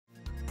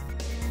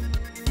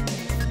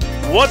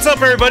What's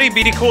up, everybody?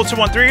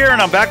 BDCool213 here,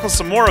 and I'm back with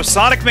some more of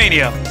Sonic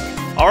Mania.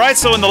 Alright,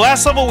 so in the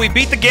last level, we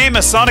beat the game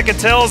as Sonic and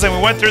Tails, and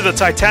we went through the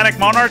Titanic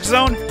Monarch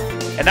Zone.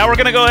 And now we're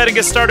going to go ahead and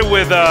get started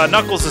with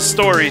Knuckles'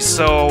 story.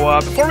 So,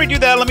 before we do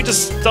that, let me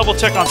just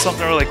double-check on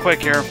something really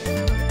quick here.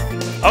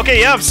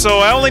 Okay, yeah, so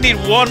I only need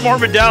one more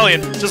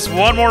medallion. Just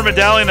one more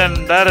medallion,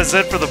 and that is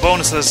it for the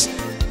bonuses.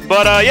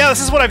 But, yeah,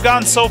 this is what I've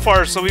gotten so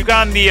far. So we've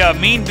gotten the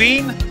Mean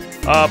Bean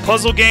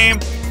puzzle game,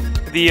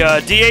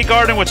 the DA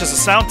Garden, which is a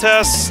sound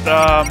test.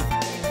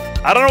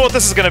 I don't know what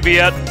this is going to be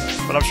yet,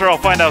 but I'm sure I'll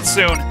find out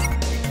soon.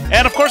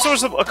 And, of course, there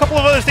was a couple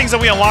of other things that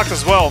we unlocked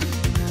as well.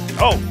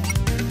 Oh.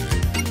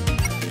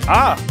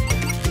 Ah.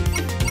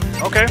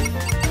 Okay.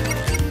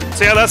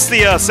 So, yeah, that's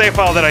the save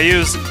file that I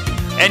used.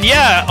 And,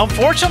 yeah,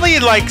 unfortunately,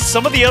 like,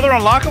 some of the other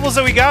unlockables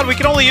that we got, we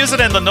can only use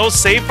it in the no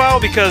save file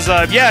because,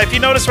 yeah, if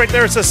you notice right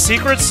there, it says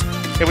secrets.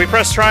 If we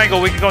press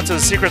triangle, we can go into the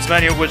secrets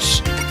menu,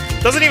 which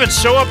doesn't even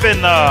show up in,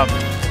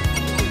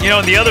 you know,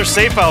 in the other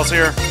save files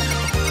here.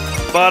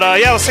 But,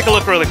 yeah, let's take a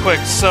look really quick.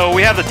 So,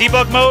 we have the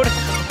debug mode.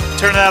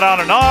 Turn that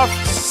on and off.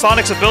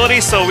 Sonic's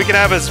ability, so we can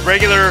have his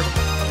regular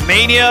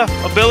Mania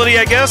ability,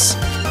 I guess.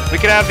 We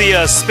can have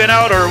the spin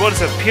out, or what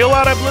is it, peel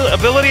out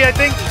ability, I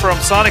think, from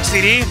Sonic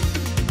CD.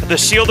 The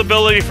shield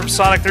ability from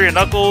Sonic 3 and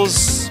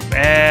Knuckles.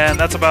 And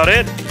that's about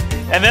it.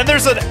 And then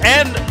there's an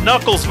end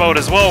Knuckles mode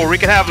as well, where we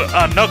can have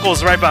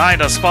Knuckles right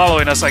behind us,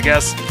 following us, I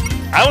guess.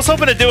 I was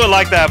hoping to do it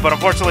like that, but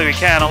unfortunately we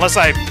can't, unless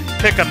I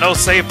pick a no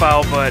save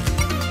file, but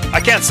I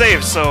can't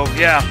save, so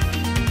yeah.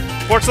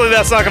 Fortunately,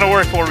 that's not going to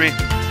work for me.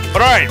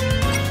 But alright,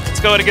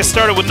 let's go ahead and get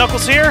started with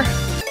Knuckles here.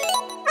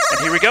 And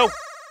here we go.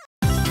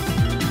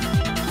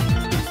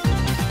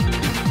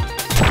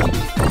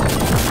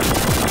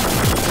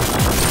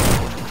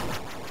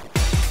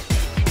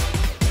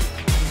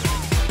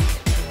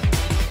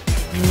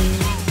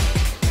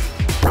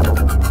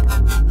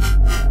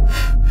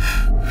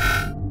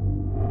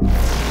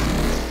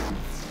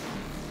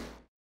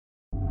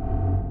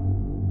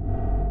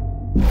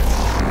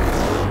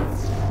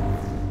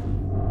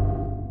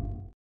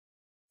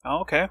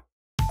 Oh, okay.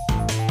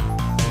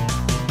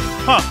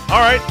 Huh,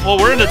 alright. Well,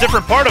 we're in a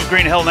different part of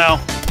Green Hill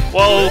now.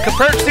 Well,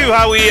 compared to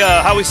how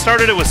we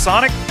started it with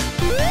Sonic.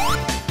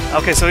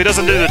 Okay, so he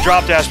doesn't do the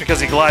drop dash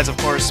because he glides, of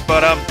course.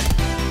 But,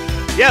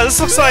 yeah, this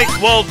looks like,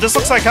 well, this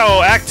looks like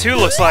how Act 2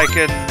 looks like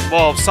in,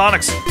 well,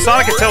 Sonic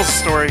and Tails'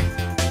 story.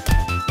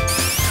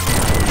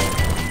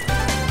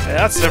 Yeah,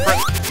 that's different.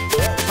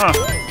 Huh,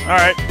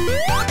 alright.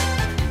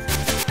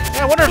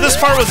 Yeah, I wonder if this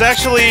part was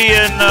actually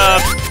in,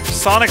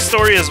 Sonic's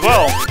story as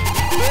well.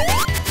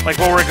 Like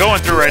what we're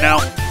going through right now.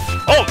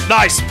 Oh,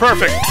 nice,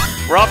 perfect.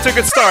 We're off to a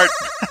good start.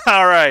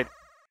 All right.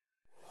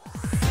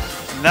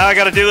 Now I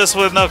got to do this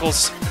with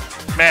Knuckles.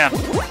 Man.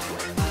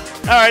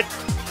 All right.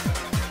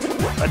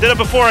 I did it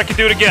before. I can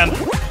do it again.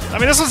 I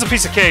mean, this was a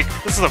piece of cake.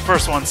 This is the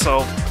first one, so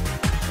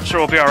I'm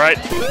sure we'll be all right.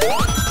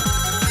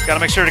 Got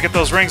to make sure to get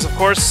those rings, of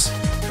course.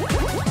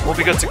 We'll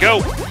be good to go.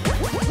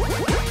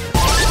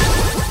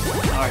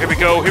 Oh, here we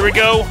go. Here we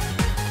go.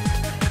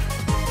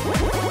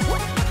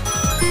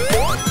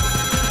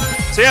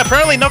 So yeah,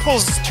 apparently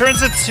Knuckles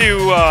turns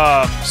into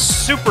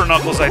Super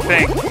Knuckles, I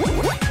think.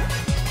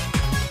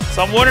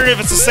 So I'm wondering if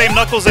it's the same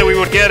Knuckles that we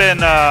would get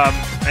in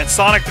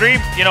Sonic 3,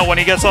 you know, when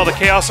he gets all the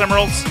Chaos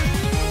Emeralds.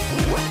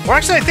 Or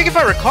actually, I think if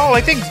I recall,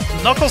 I think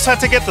Knuckles had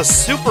to get the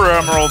Super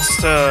Emeralds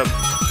to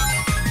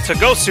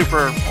go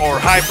Super, or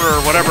Hyper,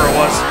 or whatever it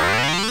was.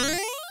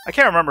 I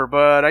can't remember,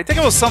 but I think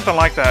it was something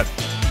like that.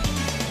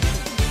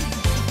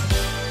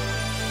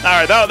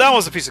 Alright, that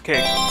was a piece of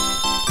cake.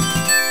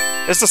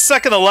 It's the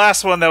second to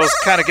last one that was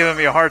kind of giving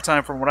me a hard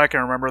time from what I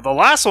can remember. The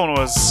last one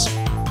was...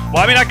 Well,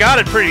 I mean, I got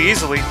it pretty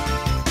easily.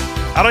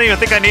 I don't even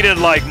think I needed,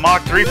 like,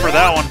 Mach 3 for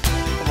that one,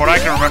 from what I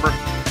can remember.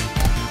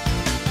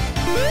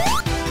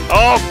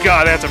 Oh,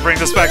 God, I have to bring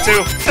this back,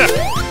 too.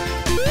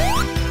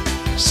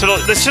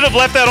 They should have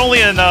left that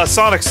only in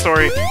Sonic's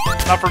story,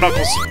 not for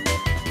Knuckles.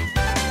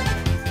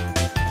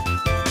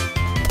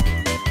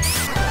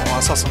 Oh, I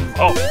saw some...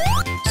 Oh,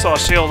 saw a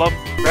shield up.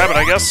 Grab it,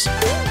 I guess.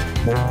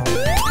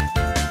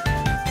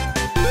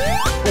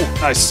 Ooh,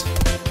 nice.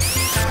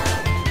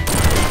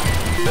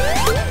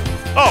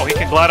 Oh, he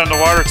can glide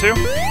underwater too?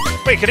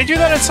 Wait, can he do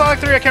that in Sonic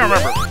 3? I can't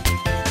remember.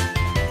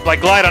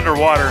 Like, glide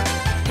underwater.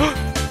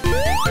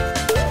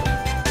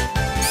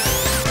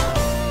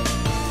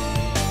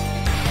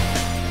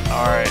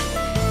 Alright.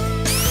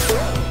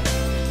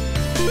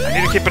 I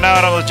need to keep an eye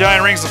out on the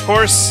giant rings, of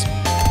course.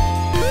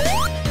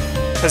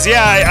 Because,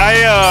 yeah,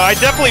 I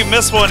definitely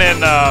missed one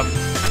in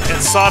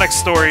Sonic's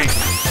story.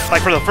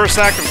 Like, for the first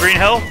act of Green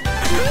Hill.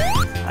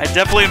 I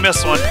definitely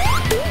missed one.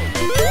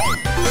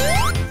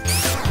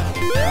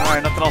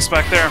 Alright, nothing else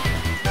back there.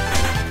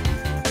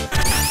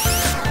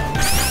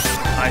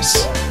 Nice.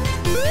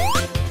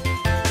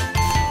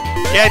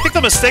 Yeah, I think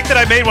the mistake that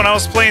I made when I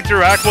was playing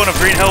through Act 1 of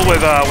Green Hill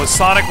with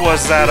Sonic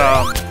was that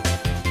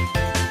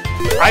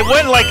I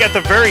went like at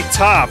the very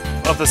top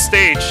of the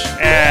stage,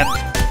 and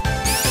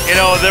you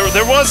know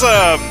there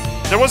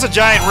was a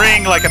giant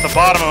ring like at the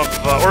bottom of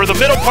or the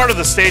middle part of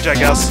the stage, I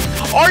guess.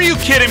 Are you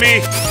kidding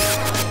me?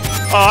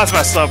 Oh, that's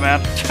messed up,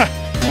 man.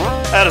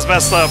 That is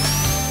messed up.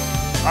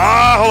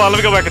 Ah, hold on. Let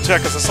me go back and check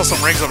because I saw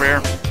some rings over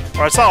here.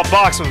 Or I saw a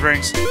box with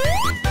rings.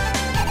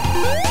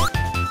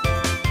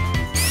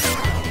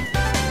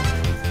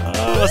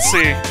 Let's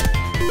see.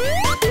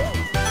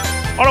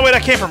 Oh, no, wait.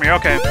 That came from here.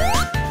 Okay.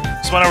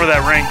 Just went over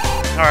that ring.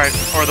 All right.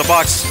 Or the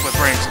box with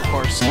rings, of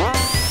course.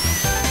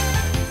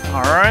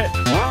 All right.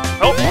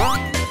 Oh.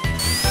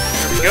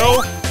 There we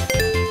go.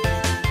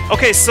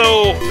 Okay,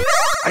 so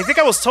I think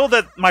I was told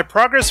that my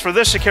progress for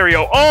this should carry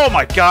over. Oh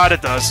my god,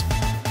 it does.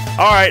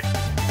 Alright.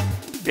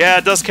 Yeah,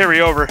 it does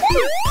carry over.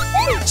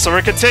 So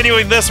we're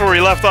continuing this where we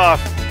left off.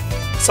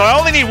 So I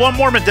only need one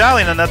more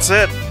medallion and that's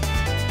it.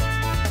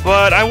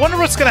 But I wonder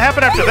what's going to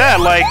happen after that.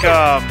 Like,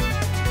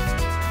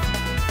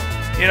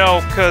 you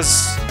know,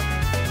 because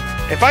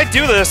if I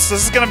do this,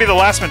 this is going to be the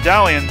last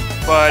medallion.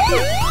 But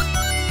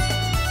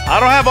I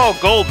don't have all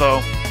gold,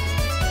 though.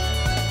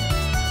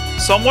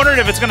 So I'm wondering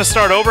if it's going to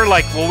start over,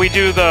 like, will we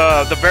do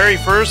the very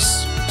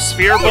first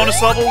sphere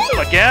bonus level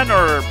again,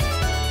 or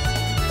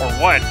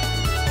what?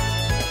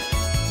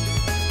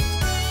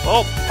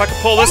 Well, if I can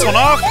pull this one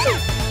off,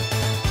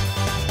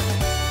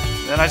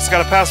 then I just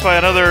got to pass by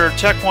another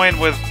checkpoint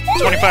with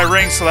 25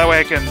 rings, so that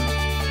way I can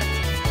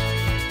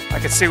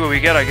see what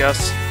we get, I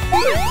guess.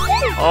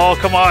 Oh,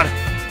 come on.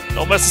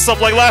 Don't mess this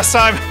up like last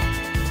time.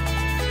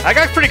 I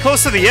got pretty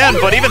close to the end,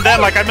 but even then,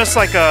 like, I missed,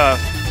 like, a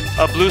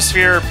blue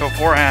sphere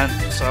beforehand,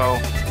 so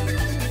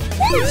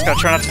just gotta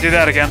try not to do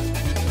that again. I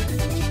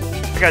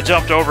think I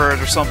jumped over it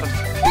or something.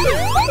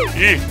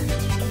 Eee.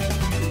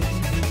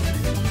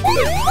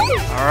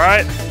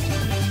 Alright.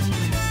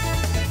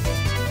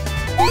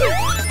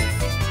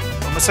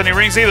 Don't miss any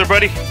rings either,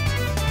 buddy.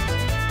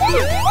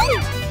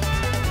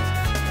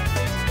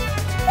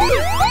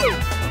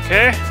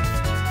 Okay.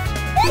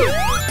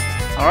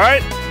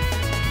 Alright.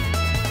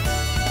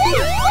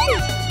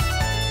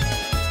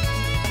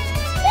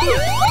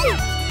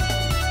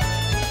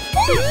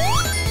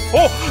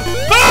 Oh!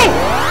 No!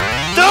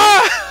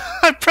 Ah!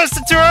 I pressed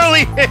it too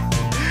early!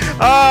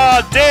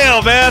 Ah,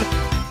 damn, man!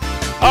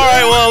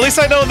 Alright, well, at least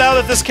I know now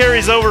that this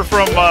carries over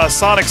from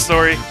Sonic's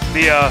story.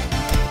 The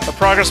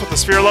progress with the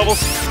sphere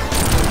levels.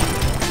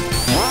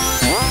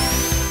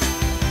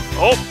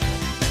 Oh!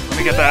 Let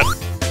me get that.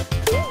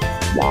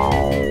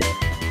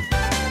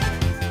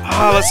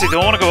 Ah, let's see. Do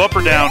I want to go up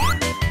or down?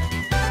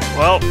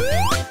 Well,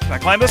 can I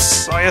climb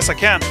this? Oh, yes, I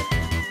can.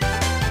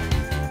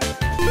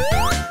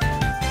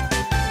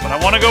 But I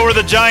want to go where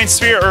the giant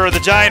sphere, or the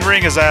giant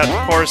ring is at,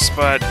 of course,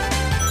 but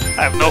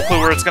I have no clue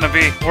where it's going to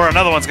be. Where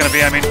another one's going to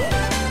be, I mean.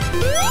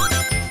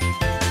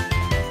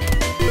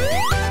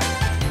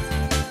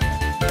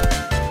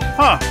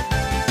 Huh.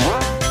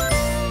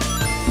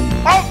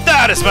 Oh,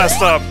 that is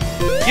messed up.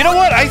 You know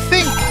what? I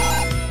think...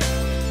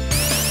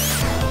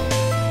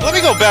 Let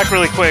me go back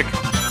really quick.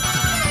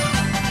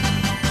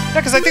 Yeah,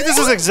 because I think this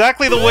is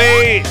exactly the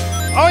way...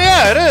 Oh,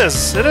 yeah, it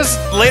is. It is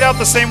laid out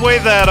the same way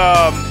that,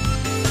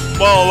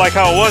 well, like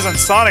how it was in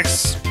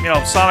Sonic's, you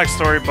know, Sonic's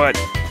story, but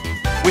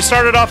we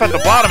started off at the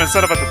bottom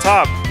instead of at the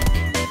top.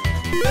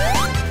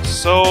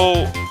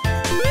 So...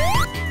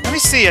 Let me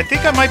see. I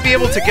think I might be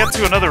able to get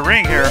to another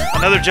ring here.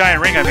 Another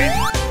giant ring, I mean.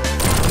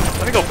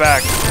 Let me go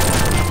back.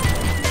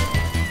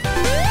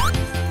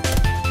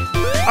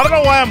 I don't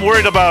know why I'm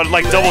worried about,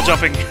 like, double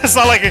jumping. It's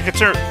not like I could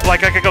turn,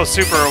 like I could go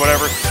super or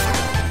whatever.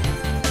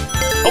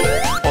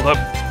 Oh, hold up.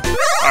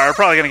 Alright, we're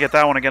probably gonna get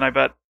that one again, I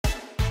bet.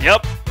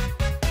 Yep.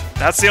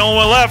 That's the only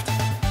one left.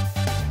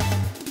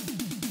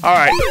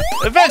 Alright.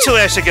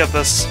 Eventually I should get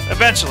this.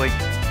 Eventually.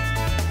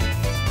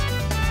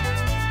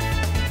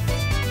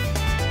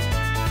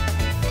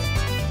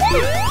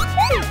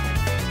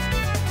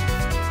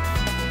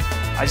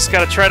 I just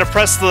gotta try to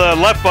press the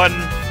left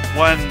button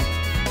when...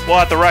 well,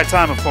 at the right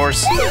time, of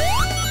course.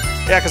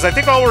 Yeah, because I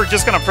think all we're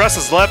just gonna press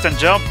is left and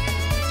jump.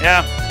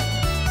 Yeah.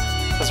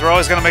 Because we're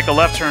always gonna make a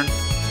left turn.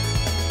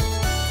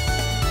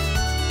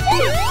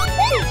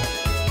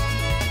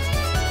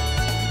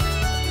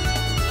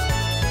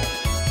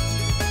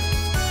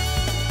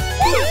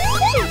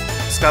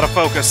 Just gotta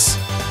focus.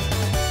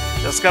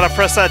 Just gotta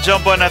press that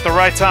jump button at the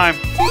right time.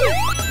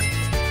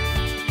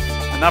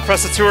 And not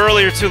press it too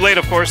early or too late,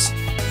 of course.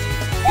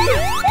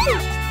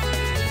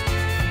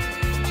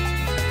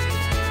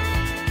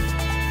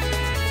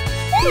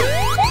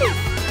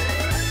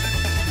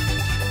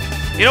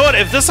 You know what?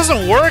 If this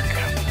doesn't work,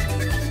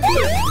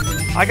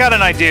 I got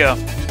an idea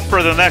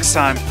for the next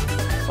time.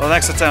 Or the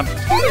next attempt.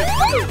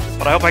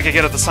 But I hope I can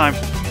get it this time.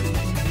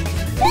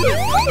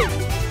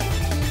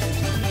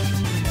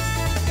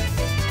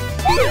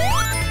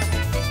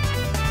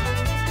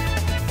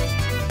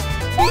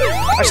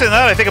 Actually,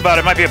 now that I think about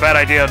it, it might be a bad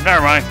idea.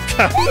 Never mind.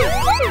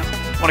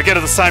 I want to get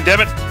it this time,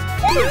 damn it.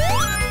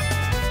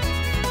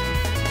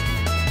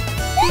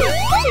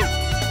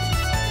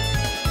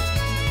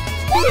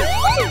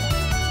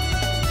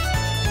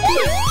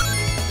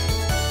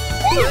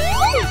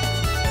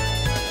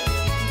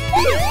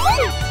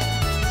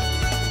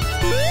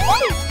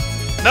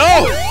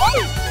 No!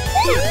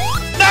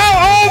 No!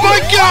 Oh my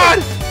god!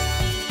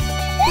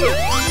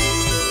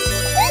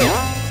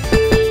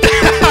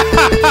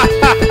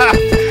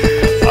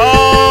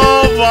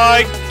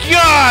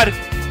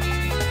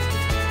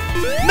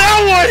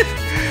 that one!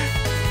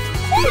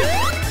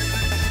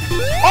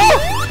 Oh!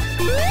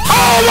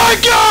 Oh my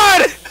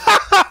god!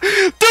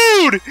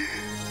 Dude!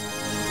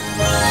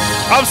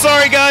 I'm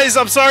sorry, guys.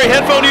 I'm sorry,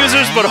 headphone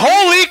users, but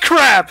holy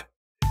crap!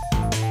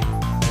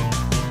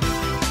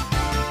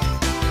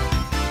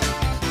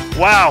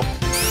 Wow.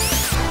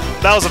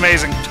 That was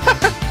amazing.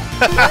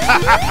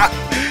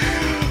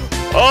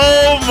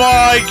 Oh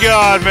my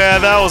god,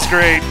 man. That was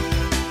great.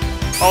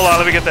 Hold on,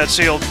 let me get that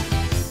shield.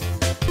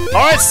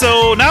 Alright,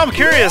 so now I'm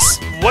curious.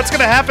 What's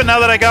gonna happen now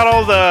that I got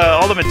all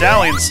the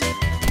medallions?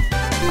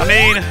 I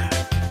mean,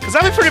 because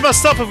that'd be pretty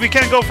messed up if we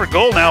can't go for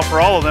gold now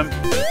for all of them.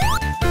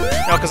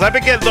 You know, because I've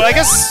been getting, I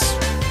guess...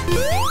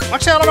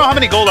 Actually, I don't know how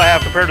many gold I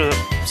have compared to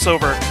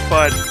silver,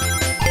 but...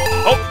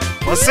 Oh,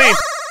 let's see.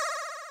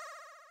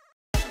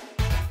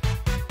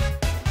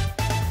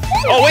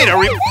 Oh, wait, are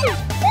we...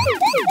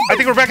 I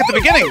think we're back at the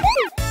beginning.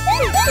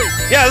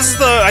 Yeah, this is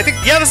the... I think...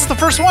 Yeah, this is the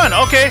first one.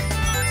 Okay.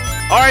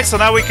 Alright, so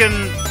now we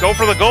can go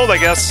for the gold, I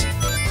guess.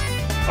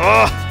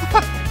 Oh.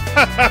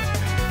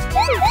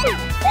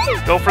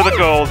 Go for the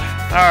gold.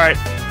 Alright.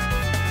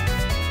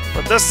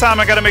 But this time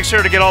I gotta make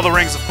sure to get all the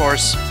rings, of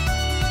course.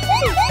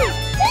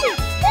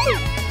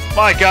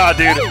 My god,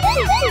 dude.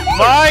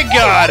 My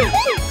god!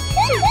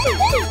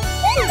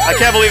 I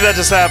can't believe that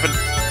just happened.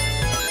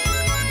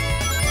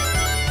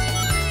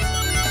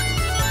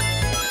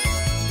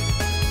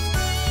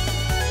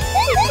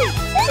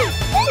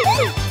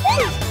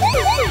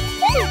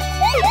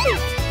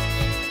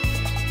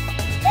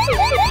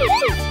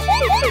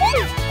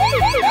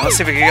 Let's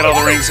see if we can get all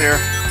the rings here.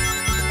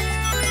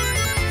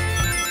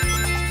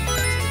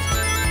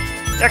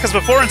 Yeah, because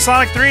before in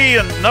Sonic 3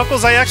 and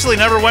Knuckles, I actually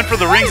never went for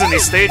the rings in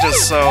these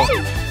stages, so...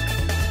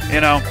 You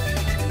know.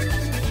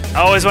 I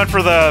always went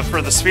for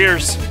the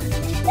spheres.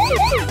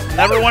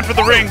 Never went for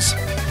the rings.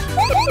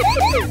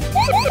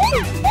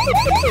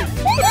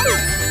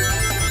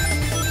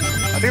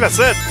 I think that's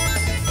it.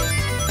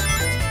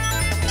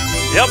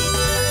 Yep,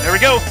 there we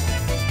go.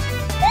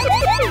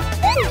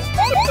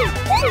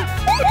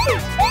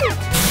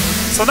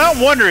 So now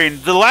I'm wondering,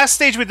 the last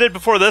stage we did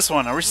before this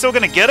one, are we still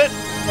gonna get it?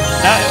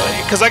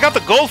 Because I got the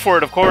gold for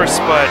it, of course,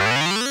 but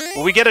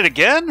will we get it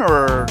again,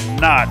 or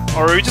not?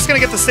 Or are we just gonna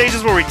get the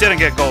stages where we didn't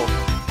get gold?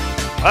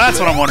 That's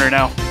what I'm wondering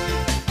now.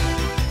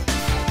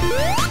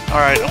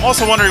 Alright, I'm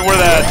also wondering where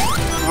that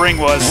ring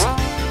was.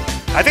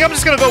 I think I'm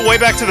just gonna go way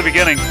back to the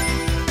beginning.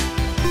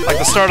 Like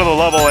the start of the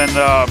level, and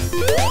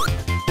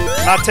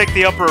not take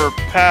the upper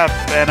path,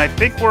 and I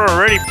think we're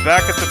already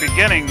back at the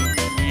beginning.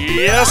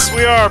 Yes,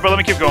 we are, but let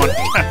me keep going.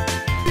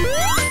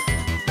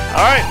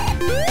 Alright,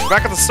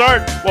 back at the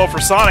start. Well, for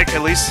Sonic,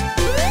 at least.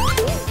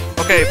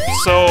 Okay,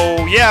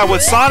 so, yeah,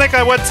 with Sonic,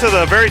 I went to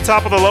the very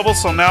top of the level,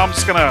 so now I'm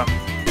just gonna...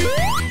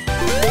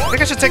 I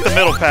think I should take the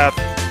middle path.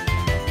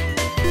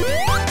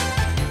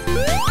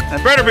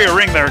 And better be a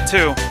ring there,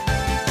 too.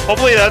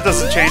 Hopefully that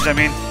doesn't change, I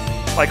mean.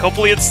 Like,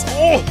 hopefully it's...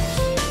 Oh!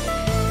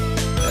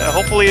 Yeah,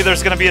 hopefully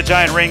there's gonna be a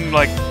giant ring,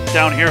 like,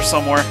 down here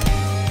somewhere.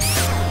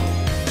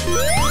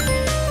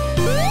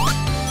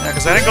 Yeah,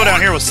 because I didn't go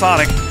down here with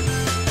Sonic.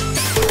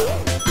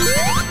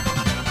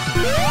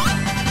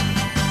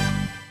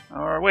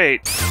 Or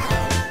wait.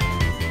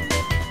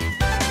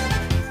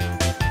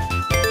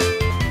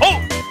 Oh!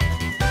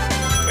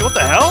 Wait, what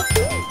the hell?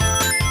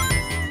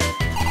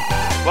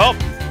 Well.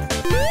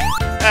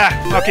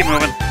 I'll keep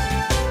moving.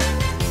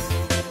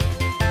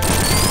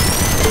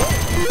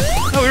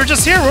 No, we were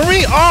just here, were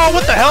we? Oh,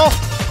 what the hell?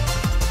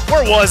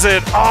 Where was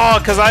it? Oh,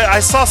 because I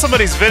saw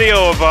somebody's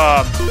video of,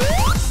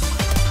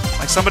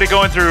 like somebody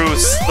going through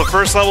the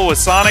first level with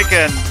Sonic,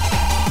 and...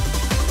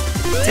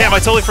 Damn, I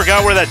totally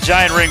forgot where that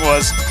giant ring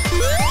was.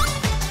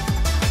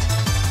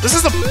 This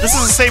is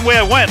the same way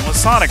I went with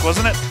Sonic,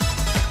 wasn't it?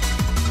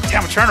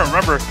 Damn, I'm trying to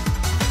remember.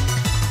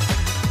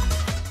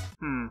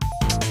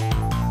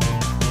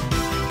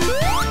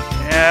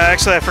 Yeah,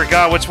 actually I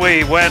forgot which way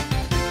he went.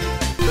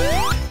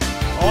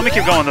 Well, let me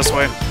keep going this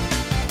way.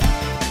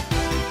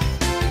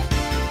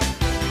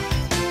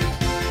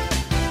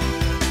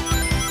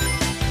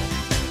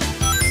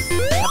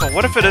 Yeah, but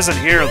what if it isn't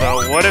here,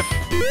 though? What if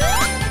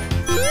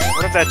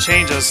that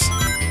changes?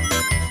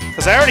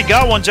 Because I already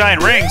got one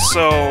giant ring,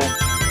 so...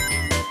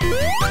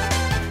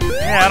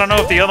 Yeah, I don't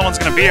know if the other one's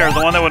gonna be here.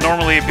 The one that would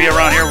normally be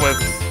around here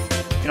with...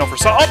 You know, for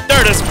some... Oh,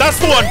 there it is! That's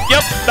the one!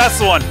 Yep, that's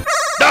the one!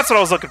 That's what I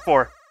was looking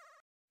for!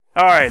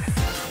 Alright.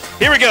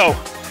 Here we go!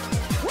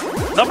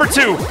 Number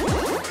 2!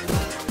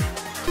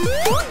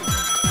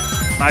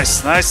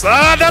 Nice, nice.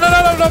 Ah, no,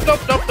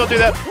 don't do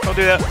that. Don't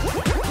do that.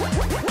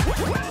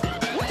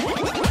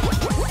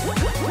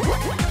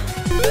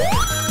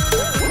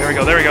 There we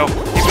go, there we go.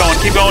 Keep going,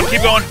 keep going,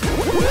 keep going.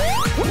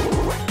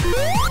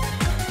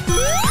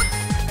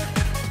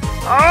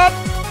 Up!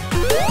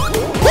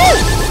 Woo!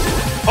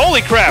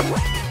 Holy crap!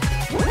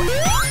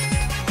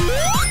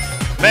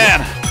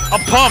 Man, I'm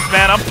pumped,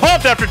 man. I'm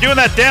pumped after doing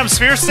that damn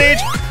sphere stage.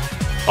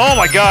 Oh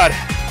my god.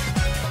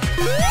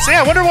 So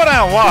yeah, I wonder what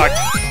I unlocked.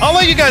 I'll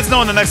let you guys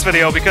know in the next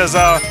video, because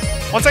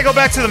once I go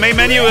back to the main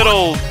menu,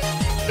 it'll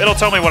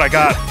tell me what I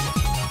got.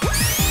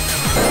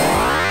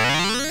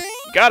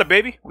 Got it,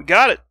 baby. We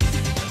got it.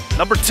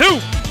 Number 2.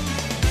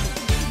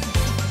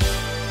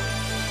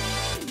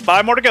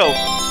 5 more to go.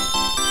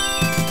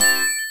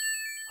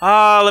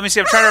 Let me see.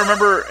 I'm trying to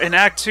remember in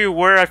Act 2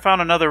 where I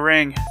found another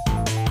ring.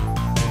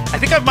 I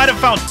think I might have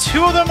found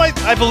 2 of them,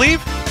 I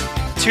believe.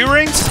 2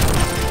 rings?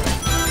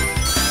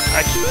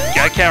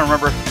 I can't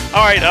remember.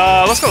 Alright,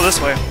 let's go this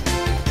way.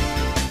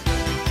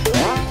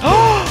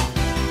 Oh!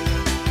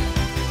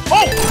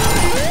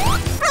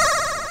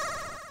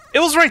 It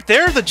was right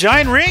there, the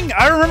giant ring?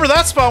 I remember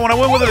that spot when I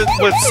went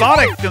with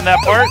Sonic in that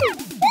part.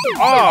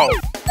 Oh!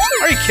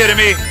 Are you kidding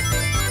me?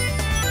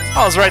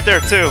 Oh, it was right there,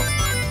 too.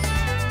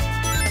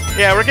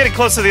 Yeah, we're getting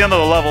close to the end of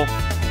the level.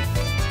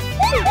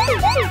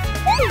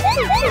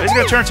 Oh, he's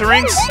gonna turn to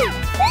rings?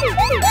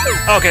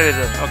 Okay, they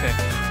did. Okay.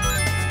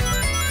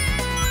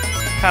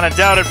 Kind of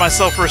doubted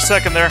myself for a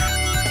second there.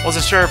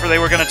 Wasn't sure if they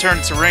were gonna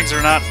turn to rings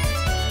or not.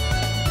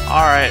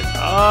 Alright,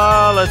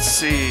 let's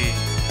see.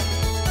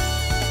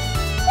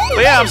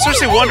 But yeah, I'm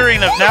seriously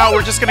wondering if now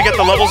we're just gonna get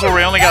the levels where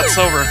we only got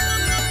silver.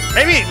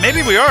 Maybe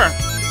we are.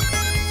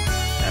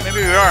 Yeah,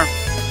 maybe we are.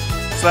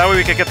 So that way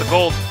we could get the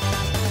gold.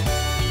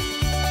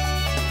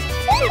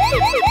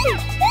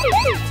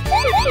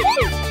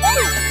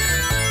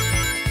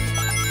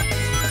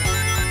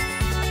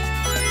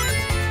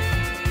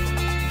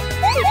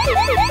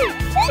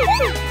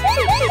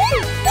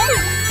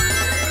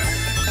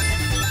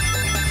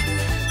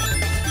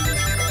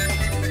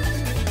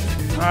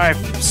 Alright,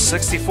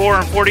 64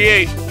 and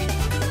 48.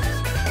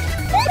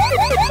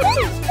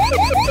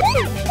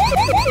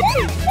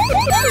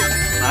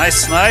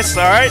 Nice, nice,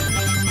 alright.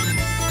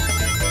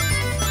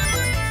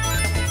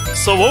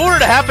 So what were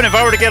to happen if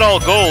I were to get all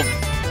gold?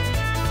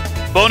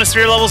 Bonus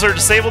sphere levels are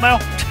disabled now?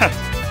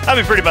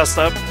 That'd be pretty messed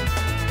up.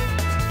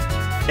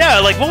 Yeah,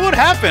 like what would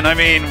happen? I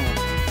mean,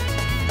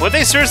 would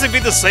they seriously be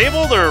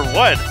disabled or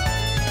what?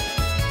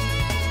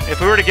 If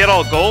we were to get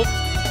all gold?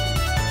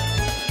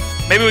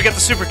 Maybe we get the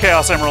Super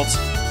Chaos Emeralds.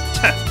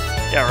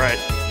 Yeah, right.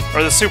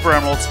 Or the Super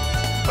Emeralds.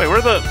 Wait, where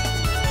are the...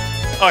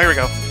 Oh, here we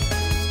go.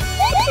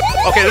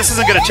 Okay, this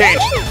isn't gonna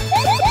change.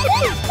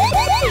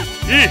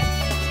 Eeh.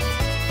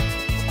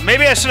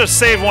 Maybe I should have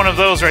saved one of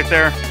those right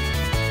there.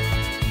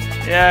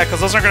 Yeah, because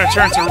those aren't going to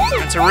turn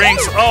into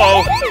rings.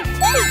 Uh-oh.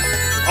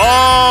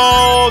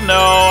 Oh, no.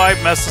 I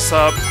messed this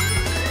up.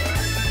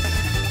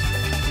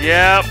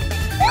 Yep.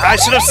 I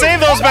should have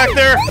saved those back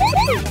there.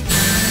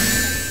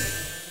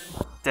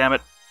 Damn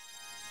it.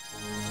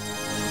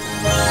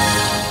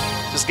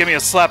 Just give me a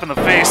slap in the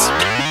face.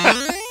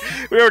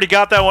 We already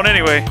got that one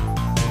anyway.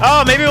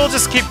 Oh, maybe we'll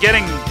just keep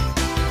getting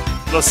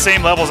the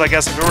same levels, I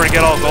guess, if we were to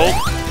get all gold.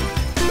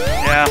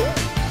 Yeah.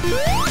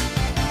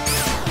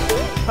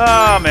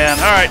 Oh, man.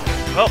 Alright.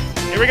 Well,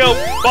 here we go.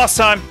 Boss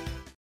time.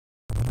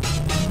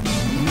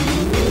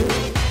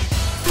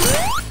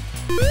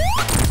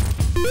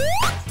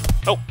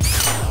 Oh.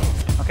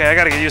 Okay, I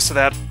gotta get used to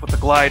that with the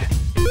glide.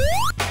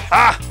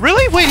 Ah!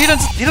 Really? Wait, he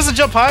doesn't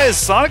jump high as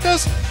Sonic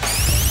does?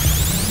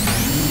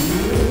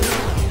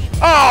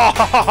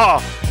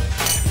 Oh!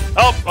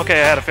 Oh,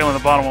 okay, I had a feeling the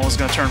bottom one was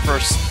gonna turn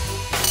first.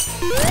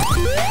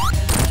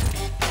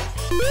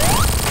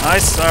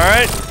 Nice,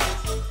 alright.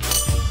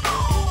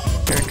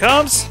 Here it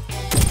comes.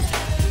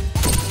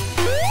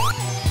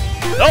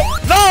 Nope!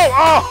 No!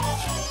 Oh!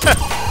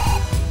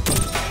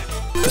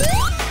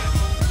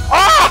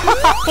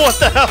 Oh! What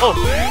the hell?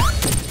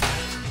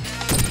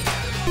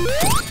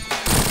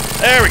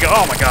 There we go.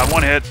 Oh my god,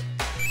 one hit.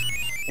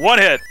 One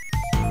hit.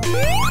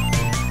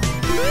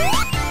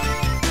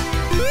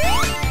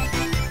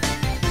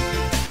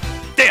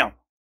 Damn!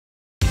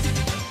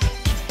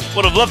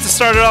 Would have loved to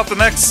start it off the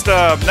next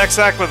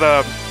act with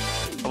a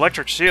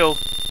electric shield.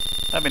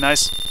 That'd be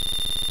nice.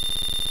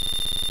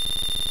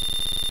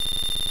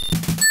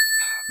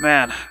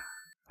 Man,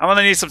 I'm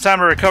gonna need some time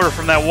to recover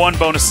from that one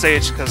bonus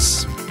stage,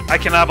 because I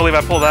cannot believe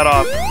I pulled that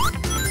off.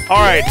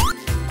 Alright,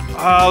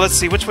 let's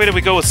see, which way did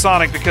we go with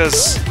Sonic,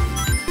 because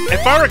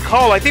if I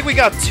recall, I think we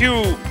got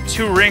two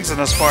rings in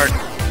this part.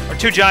 Or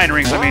 2 giant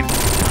rings, I mean.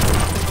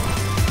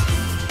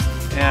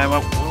 Yeah,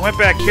 we went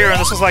back here, and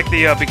this was like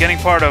the beginning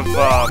part of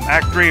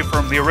Act 3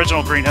 from the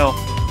original Green Hill.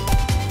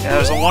 Yeah,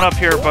 there's a one up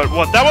here, but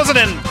what? That wasn't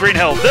in Green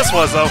Hill. This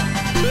was, though.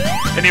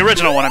 In the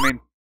original one, I mean.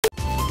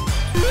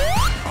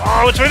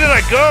 Oh, which way did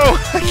I go?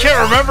 I can't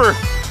remember.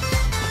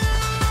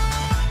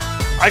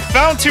 I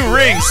found 2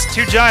 rings,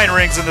 2 giant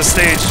rings in this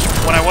stage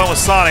when I went with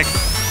Sonic.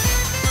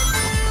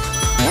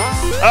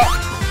 Oh.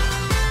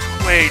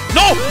 Wait.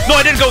 No! No,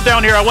 I didn't go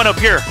down here. I went up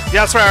here.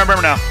 Yeah, that's right. I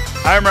remember now.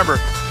 I remember.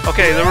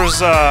 Okay, there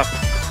was, yeah,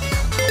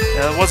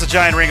 there was a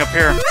giant ring up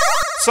here.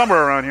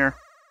 Somewhere around here.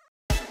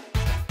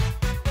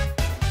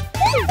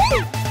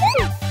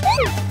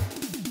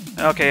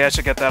 Okay, I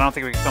should get that. I don't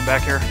think we can come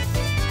back here.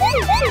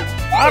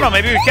 I don't know,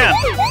 maybe we can.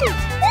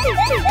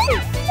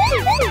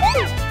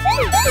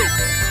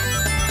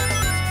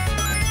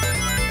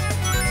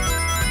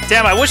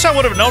 Damn, I wish I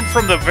would have known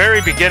from the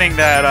very beginning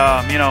that,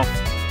 you know,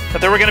 that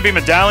there were going to be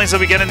medallions that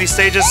we get in these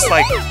stages,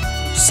 like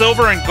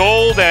silver and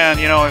gold, and,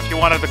 you know, if you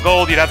wanted the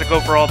gold, you'd have to go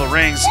for all the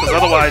rings, because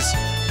otherwise,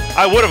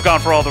 I would have gone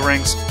for all the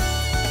rings.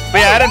 But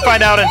yeah, I didn't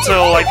find out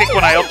until, I think,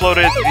 when I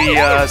uploaded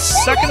the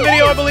second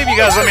video, I believe. You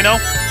guys let me know.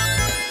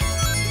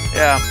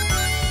 Yeah.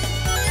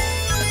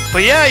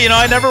 But yeah, you know,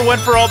 I never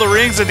went for all the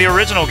rings in the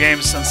original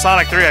games. In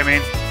Sonic 3, I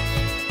mean.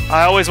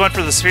 I always went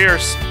for the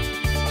spheres.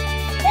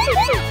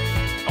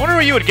 I wonder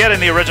what you would get in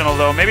the original,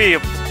 though. Maybe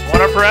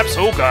 1-up, perhaps?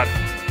 Oh, God.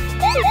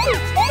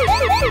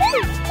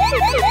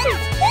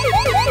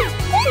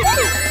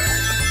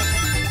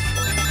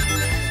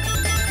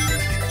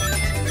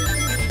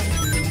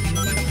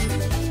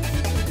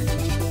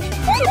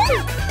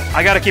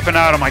 I gotta keep an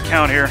eye out on my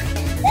count here.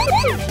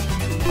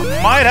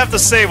 I might have to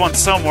save one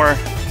somewhere.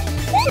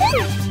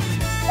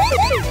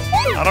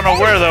 I don't know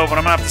where, though, but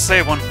I'm gonna have to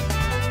save one.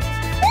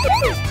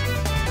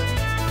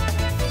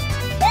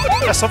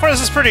 Yeah, so far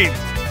this is pretty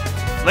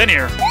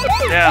linear.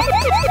 Yeah.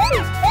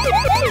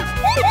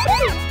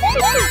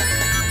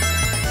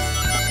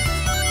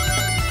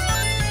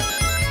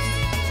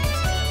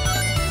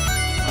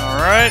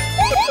 Alright.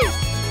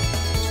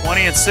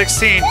 20 and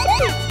 16.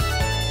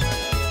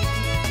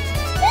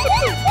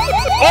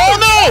 Oh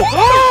no!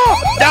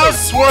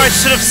 That's where I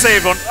should have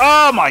saved one.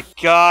 Oh my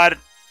god.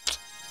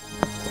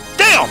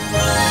 Damn!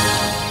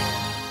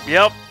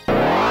 Yep.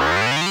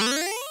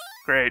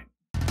 Great.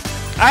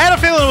 I had a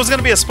feeling it was going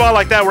to be a spot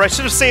like that where I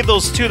should have saved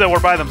those two that were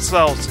by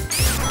themselves.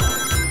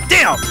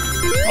 Damn!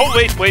 Oh,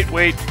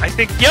 wait. I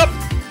think, yep!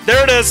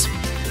 There it is.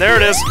 There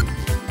it is.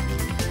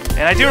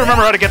 And I do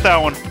remember how to get that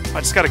one.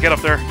 I just got to get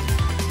up there.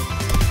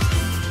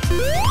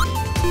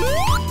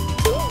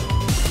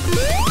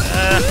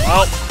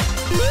 Well,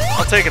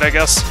 I'll take it, I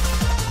guess.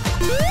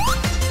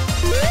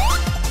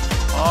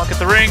 I'll get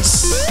the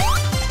rings.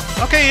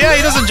 Okay, yeah,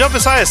 he doesn't jump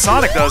as high as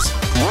Sonic does.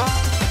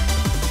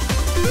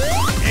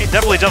 He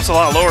definitely jumps a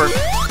lot lower.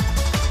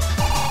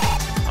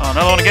 Oh,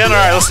 another one again?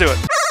 Alright, let's do it.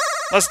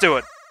 Let's do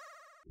it.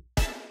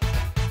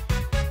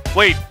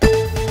 Wait.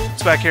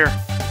 It's back here.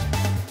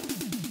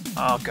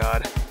 Oh,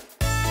 God.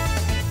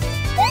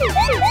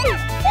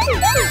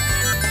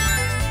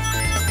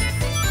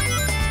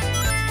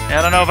 Yeah,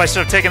 I don't know if I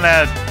should have taken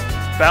that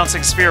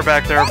bouncing sphere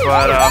back there, but,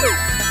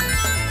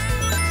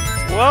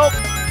 well,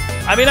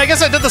 I mean, I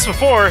guess I did this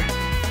before.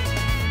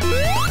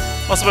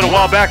 Must have been a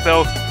while back,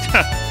 though.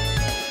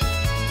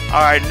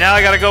 Alright, now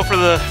I gotta go for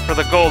the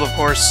gold, of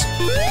course.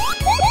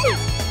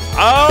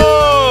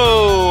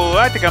 Oh!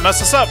 I think I messed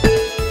this up.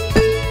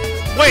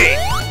 Wait!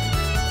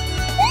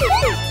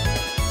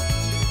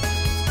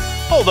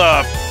 Hold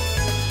up.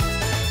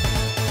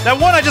 That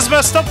one I just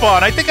messed up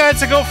on, I think I had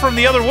to go from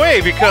the other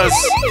way, because...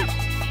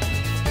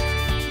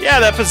 yeah,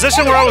 that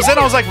position where I was in,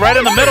 I was like right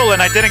in the middle,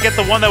 and I didn't get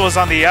the one that was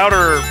on the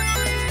outer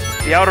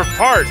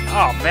part.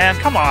 Oh, man,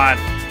 come on.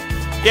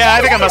 Yeah,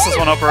 I think I messed this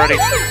one up already.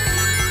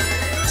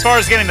 As far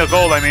as getting the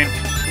gold, I mean.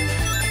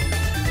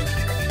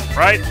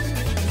 Right?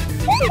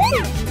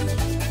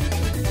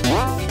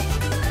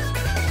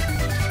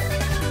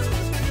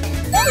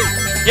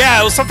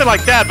 Yeah, it was something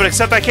like that, but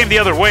except I came the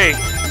other way.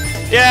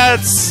 Yeah,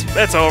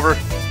 it's over.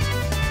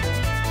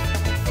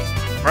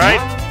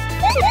 Right?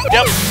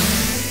 Yep.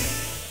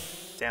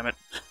 Damn it.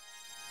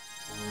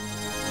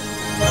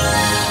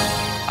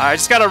 I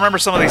just gotta remember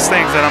some of these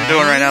things that I'm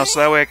doing right now, so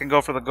that way I can go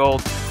for the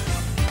gold.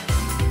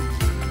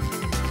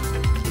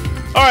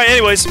 Alright,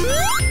 anyways.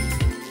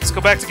 Let's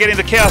go back to getting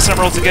the Chaos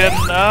Emeralds again.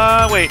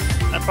 Wait.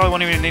 I probably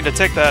won't even need to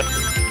take that.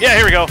 Yeah,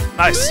 here we go.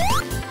 Nice.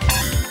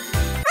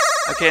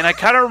 Okay, and I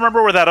kind of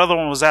remember where that other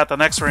one was at, the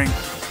next ring.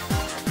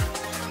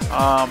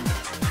 I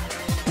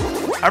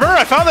remember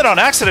I found it on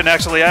accident,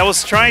 actually. I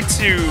was trying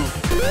to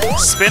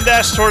spin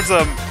dash towards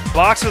the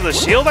box with the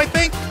shield, I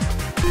think?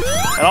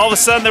 And all of a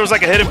sudden, there was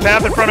like a hidden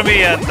path in front of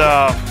me, and,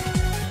 yeah,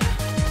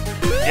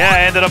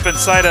 I ended up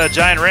inside a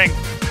giant ring.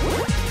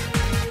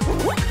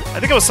 I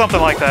think it was something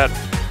like that.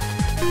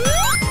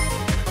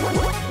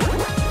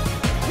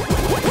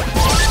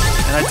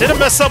 And I didn't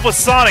mess up with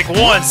Sonic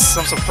once,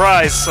 I'm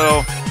surprised,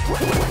 so...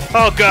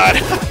 oh, God.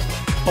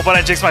 Hope I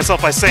didn't jinx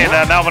myself by saying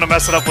that. Now I'm gonna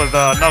mess it up with,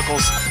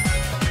 Knuckles.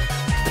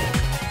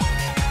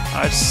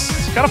 I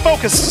just gotta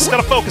focus. Just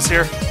gotta focus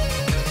here.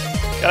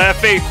 Gotta have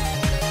faith.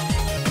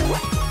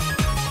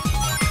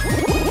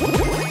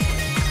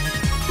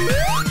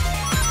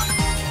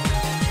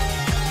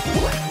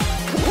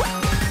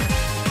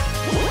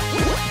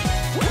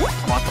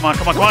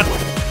 Come on.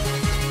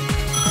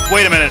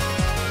 Wait a minute.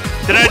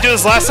 Didn't I do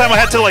this last time? I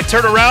had to, like,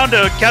 turn around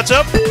to catch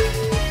up?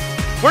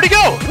 Where'd he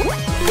go?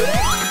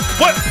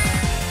 What?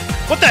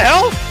 What the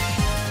hell?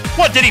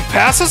 What, did he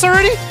pass us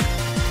already?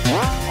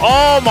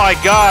 Oh my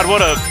god,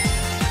 what a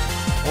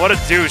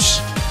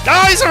douche.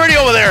 Oh, he's already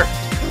over there!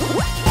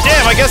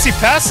 Damn, I guess he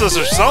passed us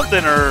or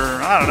something,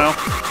 or I don't know.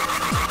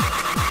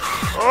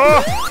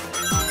 Oh!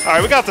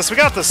 Alright, we got this.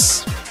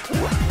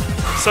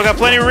 Still got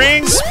plenty of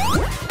rings.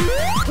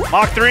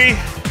 Mach 3.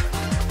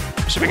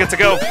 Should be good to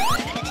go.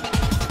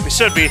 We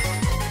should be.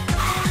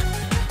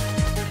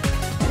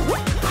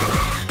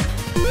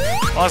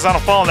 As long as I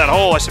don't fall in that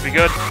hole, I should be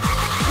good.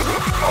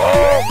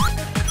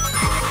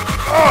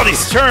 Oh,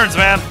 these turns,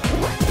 man.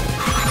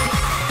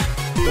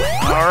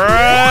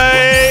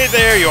 Alright,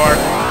 there you are.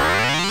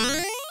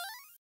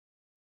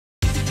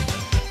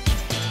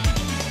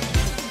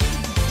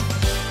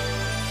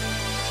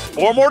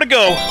 4 more to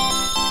go.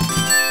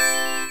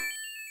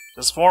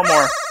 Just 4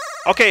 more.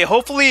 Okay,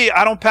 hopefully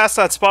I don't pass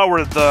that spot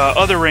where the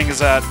other ring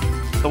is at.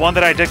 The one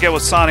that I did get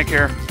with Sonic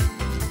here.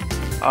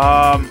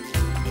 Damn,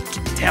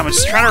 I'm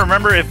just trying to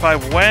remember if I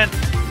went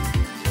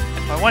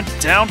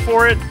down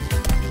for it.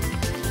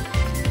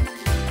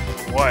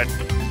 What?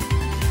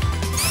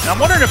 Now I'm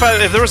wondering if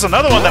there was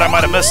another one that I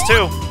might have missed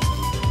too.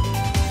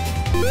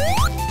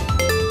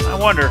 I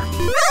wonder.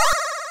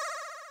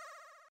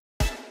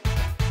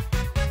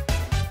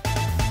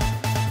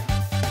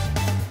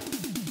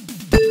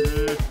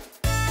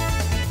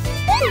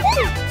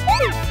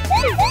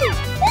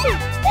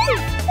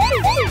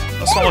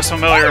 This one looks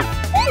familiar.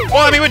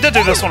 Well, I mean, we did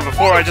do this one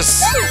before.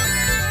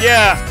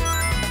 Yeah.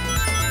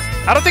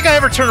 I don't think I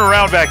ever turned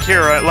around back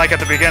here, like at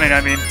the beginning,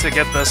 I mean, to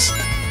get this.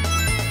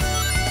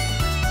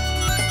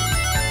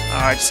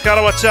 Alright, just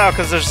gotta watch out,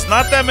 because there's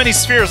not that many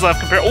spheres left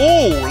compared...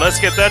 Ooh, let's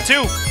get that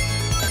too!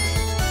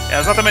 Yeah,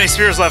 there's not that many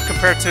spheres left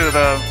compared to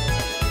the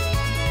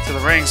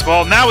rings.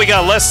 Well, now we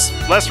got less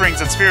rings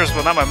than spheres,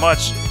 but not by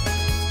much.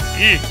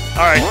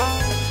 Alright.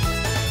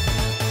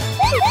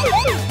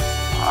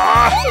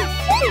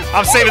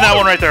 I'm saving that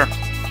one right there.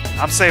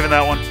 I'm saving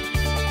that one.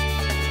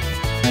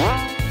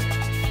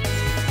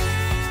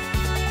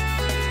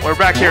 We're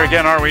back here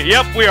again, aren't we?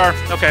 Yep, we are.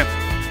 Okay.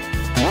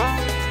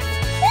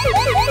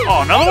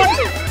 Oh, another one?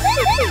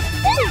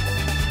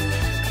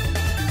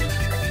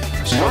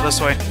 Let's go this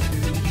way.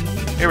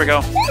 Here we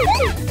go.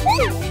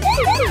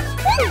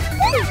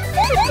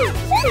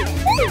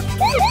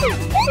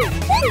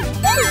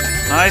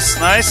 Nice,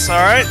 nice.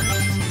 Alright.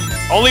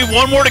 Only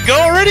 1 more to go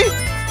already?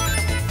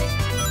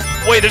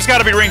 Wait, there's got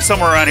to be rings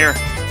somewhere around here.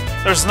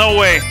 There's no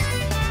way.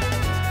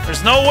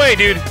 There's no way,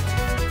 dude.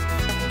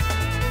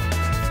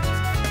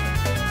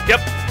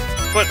 Yep.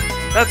 But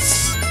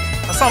that's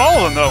not all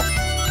of them, though.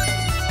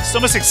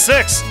 Still missing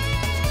 6.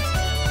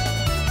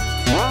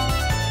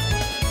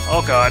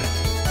 Oh, God.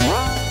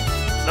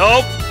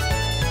 Nope.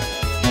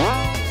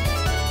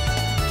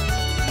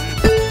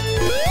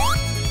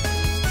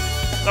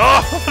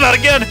 Oh, not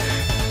again.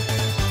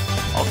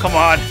 Oh, come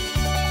on.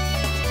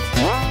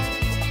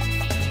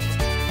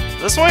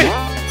 This way?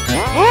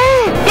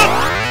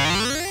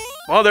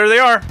 Well, there they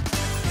are.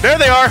 There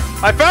they are.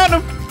 I found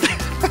them.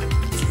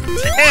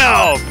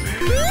 Damn.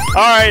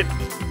 All right.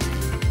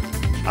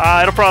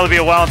 It'll probably be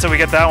a while until we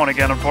get that one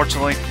again,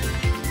 unfortunately.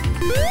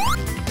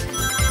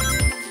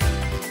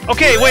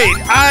 Okay, wait.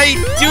 I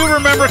do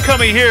remember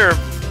coming here.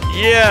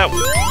 Yeah,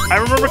 I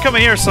remember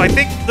coming here, so I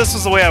think this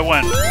was the way I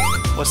went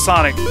with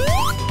Sonic.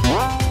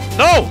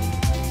 No!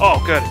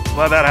 Oh, good.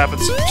 Glad that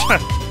happens.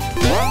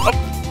 Oh,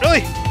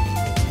 really?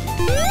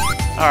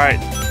 Alright.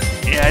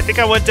 Yeah, I think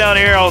I went down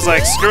here. I was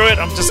like, screw it.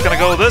 I'm just gonna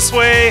go this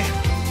way.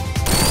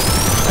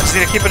 I just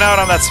need to keep an eye out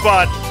on that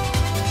spot.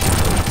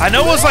 I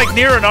know it was like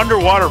near an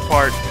underwater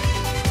part.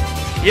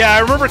 Yeah, I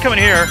remember coming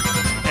here,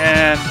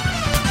 and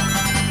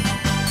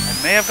I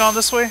may have gone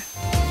this way.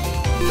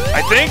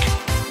 I think.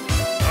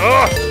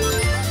 Ugh.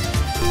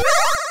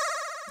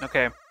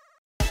 Okay.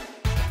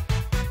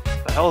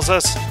 The hell is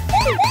this?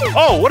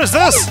 Oh, what is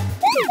this?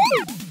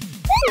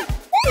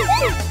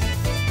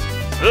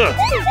 Ugh.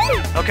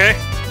 Okay.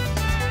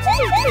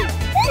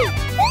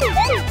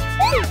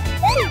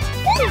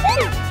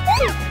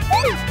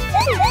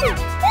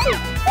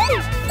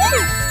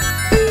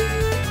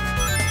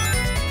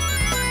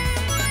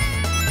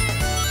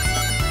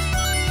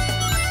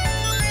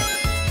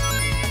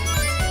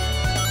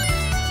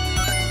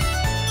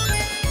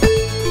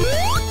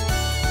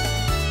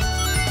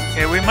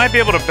 Okay, we might be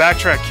able to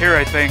backtrack here,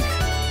 I think.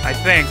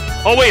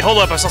 Oh, wait, hold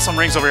up. I saw some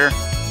rings over here.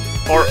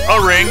 Or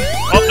a ring.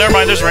 Oh, never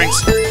mind. There's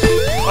rings.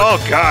 Oh,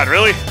 God,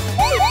 really?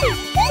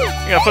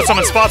 You gonna put some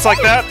in spots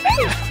like that?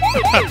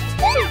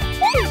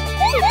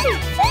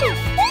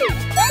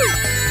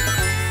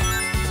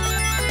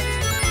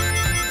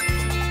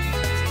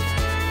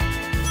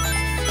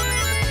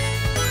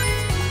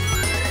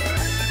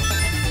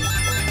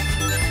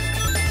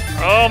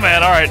 Oh,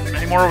 man. All right.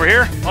 Any more over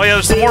here? Oh, yeah,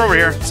 there's some more over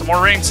here. Some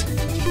more rings.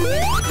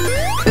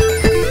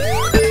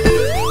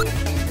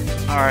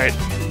 All right.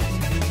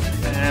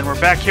 And we're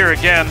back here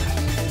again.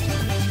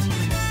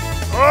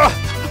 Oh,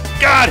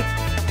 God!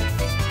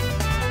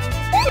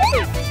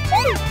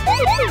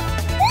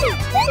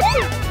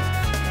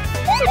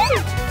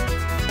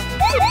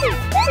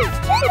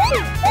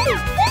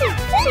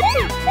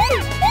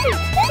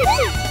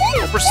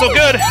 Hope we're still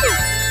good.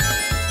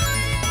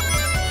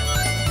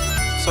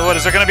 So what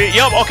is there gonna be?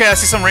 Yep. Okay, I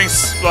see some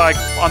rings like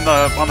on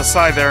the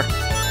side there.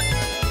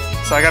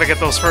 So I gotta get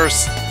those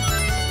first.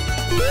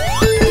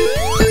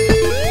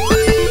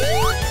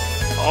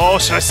 Oh,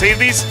 should I save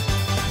these?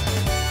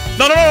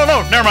 No, no, no,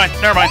 no, no. Never mind.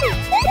 Never mind.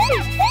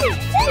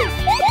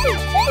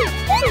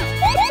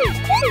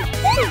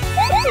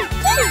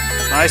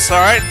 Nice. All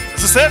right.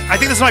 Is this it? I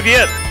think this might be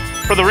it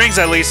for the rings,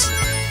 at least.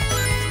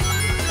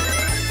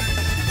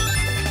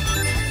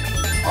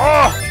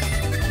 Oh,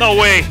 no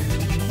way.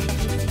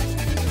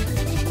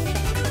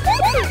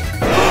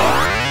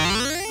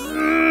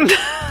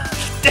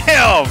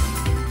 Damn!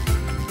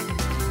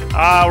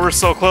 Ah, we're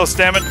so close,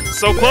 damn it.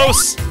 So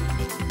close.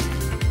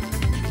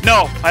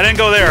 No, I didn't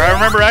go there. I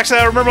remember I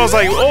was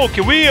like, oh,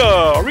 can we,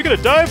 are we gonna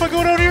die if I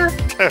go down here?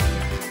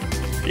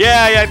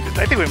 yeah,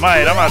 I think we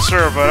might. I'm not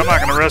sure, but I'm not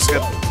gonna risk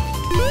it.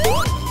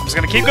 I'm just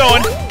gonna keep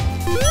going.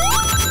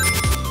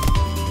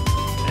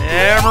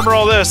 Yeah, I remember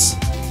all this.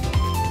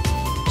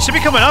 It should be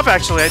coming up,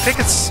 actually. I think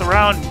it's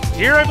around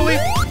here, I believe.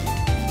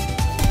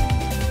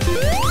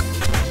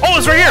 Oh,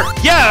 it's right here!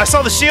 Yeah, I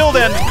saw the shield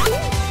and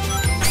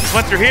just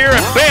went through here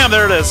and bam,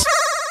 there it is.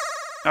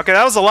 Okay,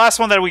 that was the last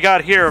one that we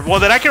got here. Well,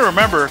 that I can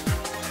remember.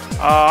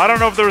 I don't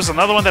know if there was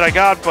another one that I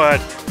got, but...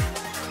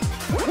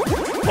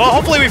 Well,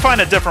 hopefully we find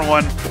a different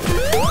one.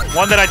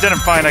 One that I didn't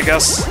find, I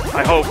guess.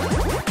 I hope.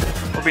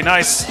 Would be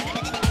nice.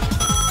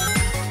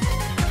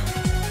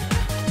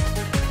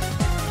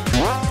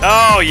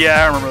 Oh,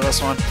 yeah, I remember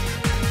this one.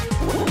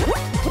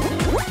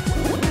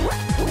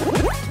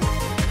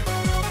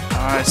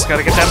 Alright, just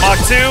gotta get that Mach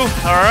 2.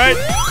 Alright.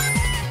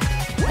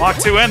 Mach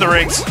 2 and the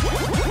rings.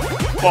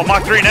 Well,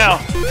 Mach 3 now.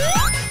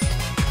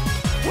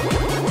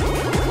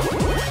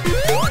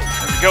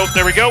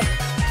 There we go.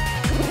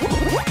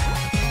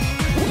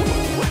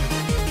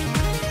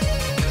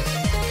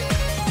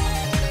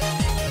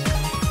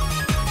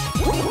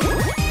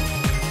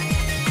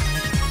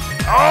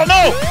 Oh,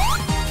 no!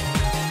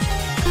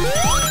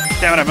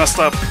 Damn it, I messed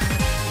up.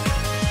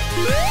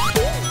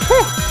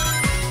 Whew.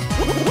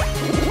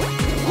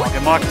 Okay,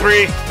 Mach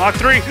 3. Mach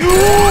 3.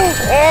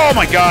 Oh,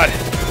 my God.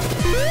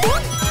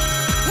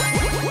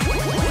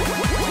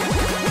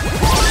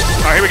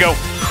 All right, here we go.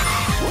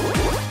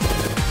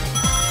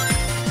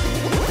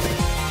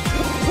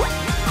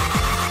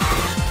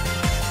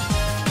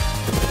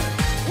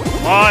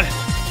 Come on.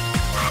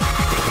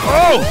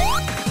 Oh!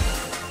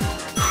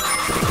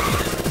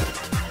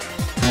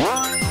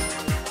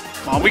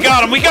 Come on, we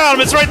got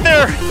him, it's right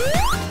there!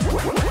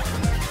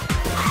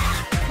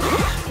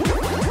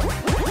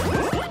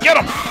 Get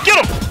him!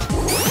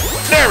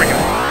 There we go,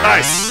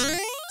 nice!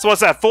 So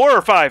what's that, 4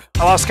 or 5?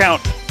 I lost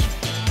count.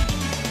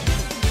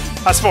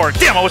 That's 4.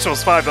 Damn, I wish it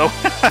was 5 though.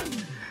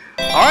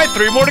 Alright,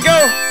 3 more to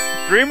go!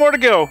 3 more to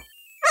go.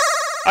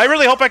 I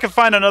really hope I can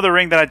find another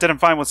ring that I didn't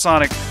find with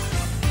Sonic.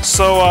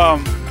 So, I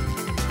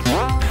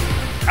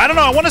don't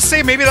know, I want to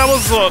say maybe that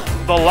was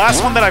the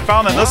last one that I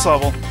found in this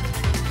level.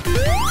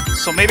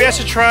 So maybe I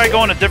should try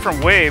going a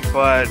different way,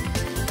 but...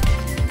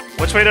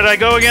 Which way did I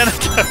go again?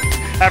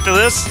 After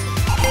this?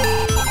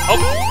 Oh,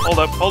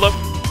 hold up.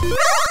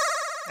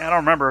 I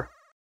don't remember.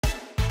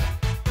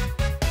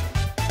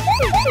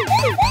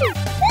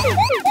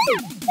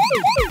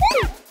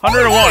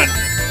 $101.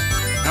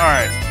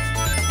 Alright.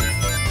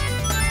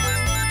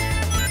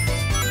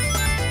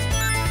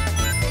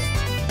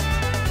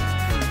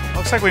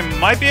 Looks like we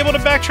might be able to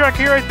backtrack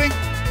here, I think.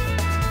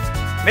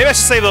 Maybe I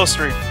should save those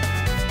 3.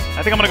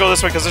 I think I'm gonna go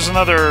this way because there's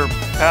another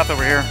path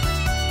over here.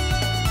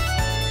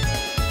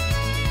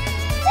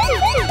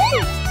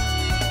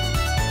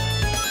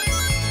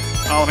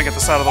 Oh, let me get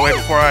this out of the way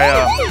before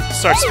I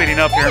start speeding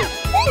up here.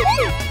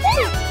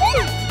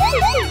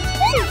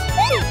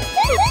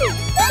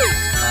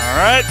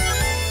 Alright.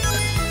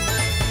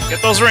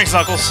 Get those rings,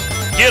 Knuckles.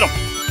 Get them.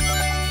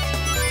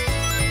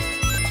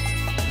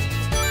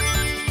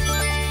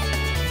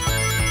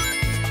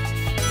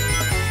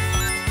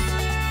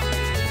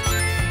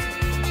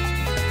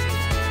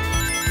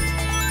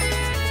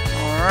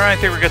 Alright,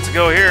 I think we're good to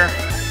go here.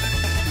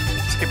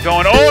 Let's keep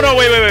going. Oh, no,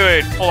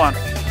 wait. Hold on.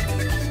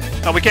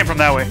 No, we came from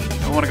that way.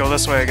 We want to go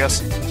this way, I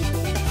guess.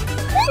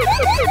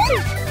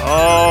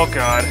 Oh,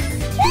 God.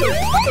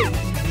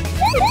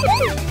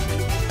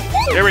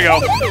 Here we go.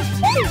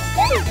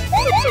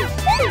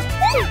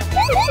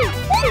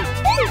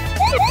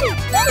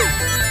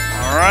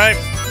 Alright.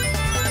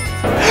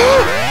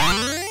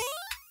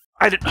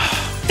 I didn't...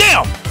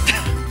 Damn!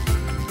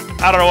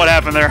 I don't know what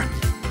happened there.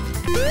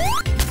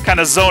 Kind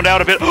of zoned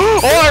out a bit.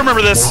 Oh, I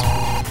remember this.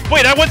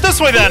 Wait, I went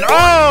this way then.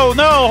 Oh,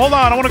 no, hold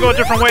on. I want to go a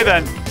different way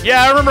then.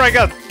 Yeah, I remember I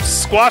got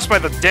squashed by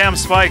the damn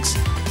spikes.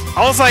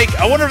 I was like,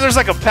 I wonder if there's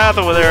like a path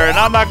over there, and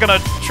I'm not going to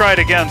try it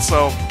again,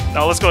 so...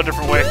 No, let's go a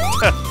different way.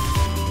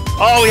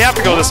 Oh, we have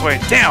to go this way.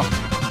 Damn.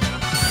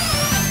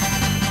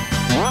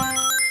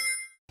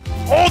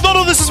 Oh,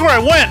 no, this is where I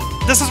went.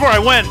 This is where I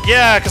went.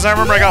 Yeah, because I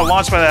remember I got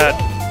launched by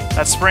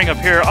that spring up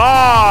here.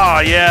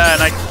 Oh, yeah,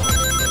 and I...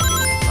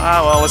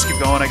 Ah, well, let's keep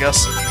going, I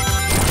guess.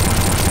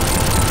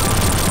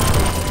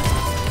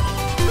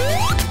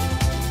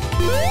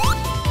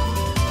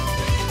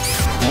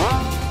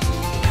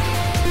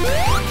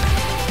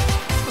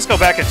 Let's go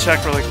back and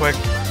check really quick.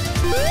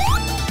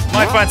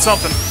 Might find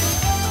something.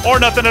 Or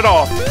nothing at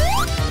all.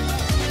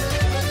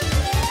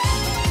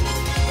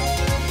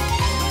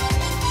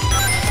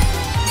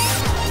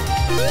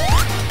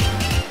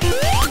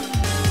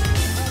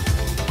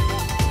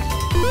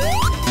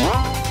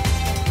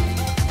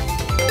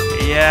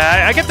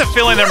 Yeah, I get the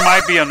feeling there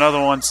might be another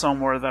one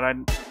somewhere that I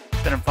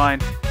didn't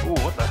find. Ooh,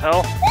 what the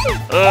hell?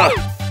 Ugh.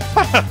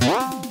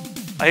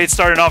 I hate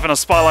starting off in a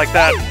spot like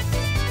that.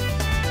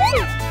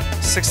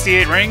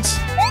 68 rings?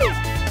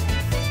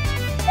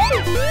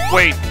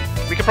 Wait,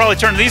 We could probably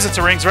turn these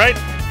into rings, right?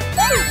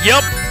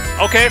 Yup.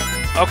 Okay.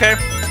 Okay.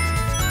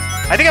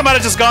 I think I might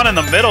have just gone in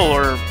the middle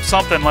or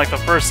something like the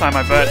first time,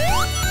 I bet.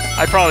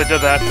 I probably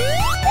did that.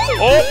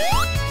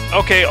 Oh!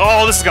 Okay,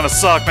 oh, this is gonna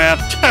suck, man.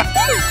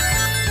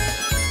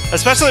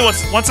 Especially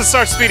once it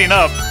starts speeding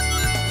up.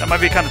 That might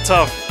be kind of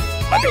tough.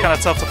 Might be kind of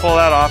tough to pull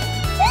that off.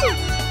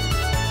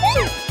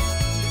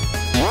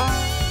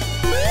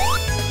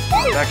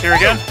 Back here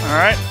again.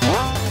 Alright.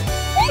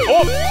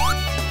 Oh!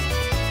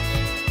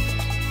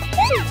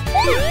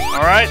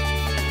 Alright.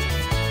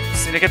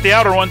 Just need to get the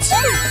outer ones.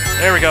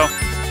 There we go.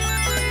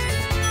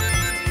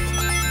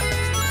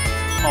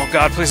 Oh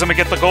god, please let me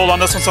get the gold on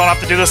this one so I don't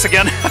have to do this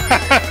again.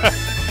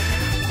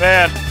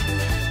 Man.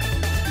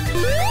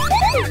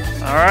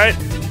 Alright.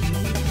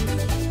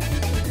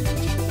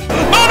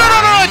 No, no,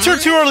 no, no! I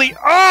turned too early!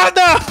 Oh,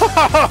 no!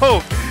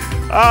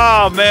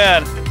 Oh,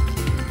 man.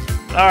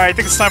 Alright, I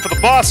think it's time for the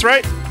boss,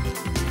 right?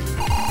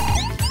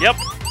 Yep.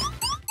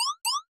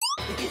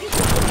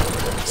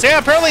 So yeah,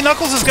 apparently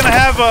Knuckles is gonna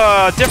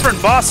have different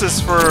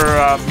bosses for,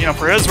 you know,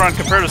 for his run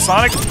compared to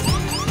Sonic.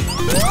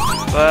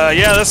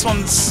 Yeah, this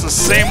one's the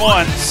same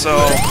one, so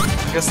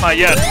I guess not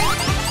yet.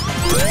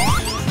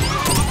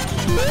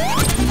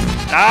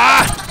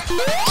 Ah!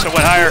 Should've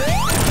went higher.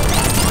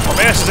 Or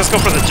maybe I should just go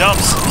for the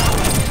jumps.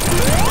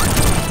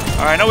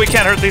 Alright, I know we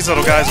can't hurt these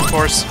little guys, of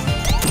course. So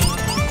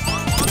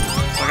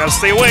I gotta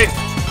stay away.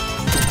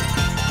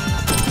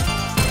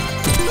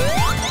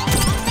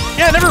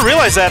 Yeah, I never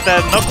realized that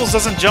Knuckles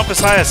doesn't jump as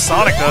high as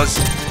Sonic does.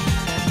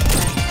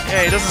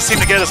 Yeah, he doesn't seem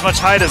to get as much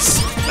height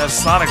as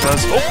Sonic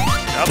does. Oh,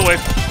 out of the way.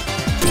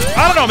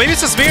 I don't know, maybe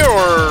it's just me,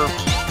 or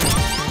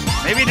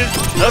maybe he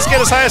does get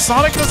as high as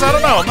Sonic does? I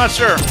don't know, I'm not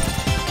sure.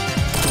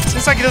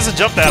 Seems like he doesn't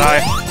jump that high.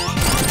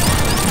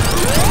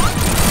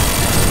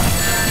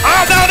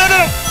 Oh, no, no, no,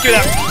 no! Give me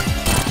that.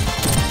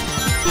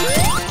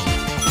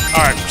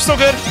 Alright, we're still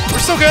good. We're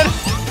still good.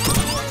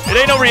 It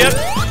ain't over yet.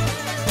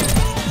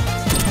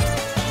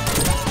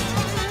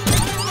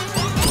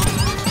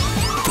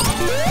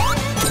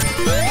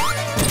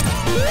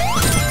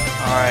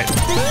 Alright.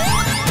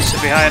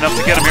 Should be high enough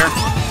to get him here.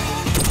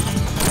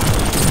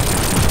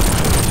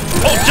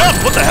 Oh, jump!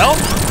 What the hell?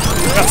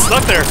 I got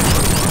stuck there.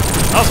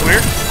 That was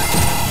weird.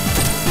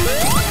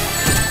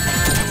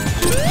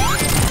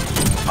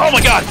 Oh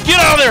my god! Get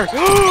out of there!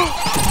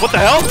 What the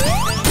hell?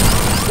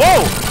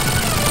 Whoa!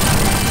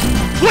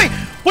 Wait!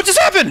 What just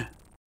happened?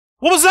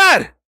 What was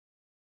that?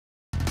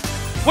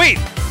 Wait!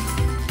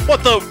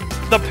 What, the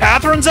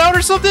path runs out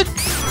or something?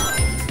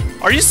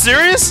 Are you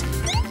serious?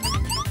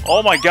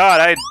 Oh my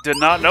god, I did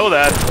not know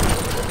that.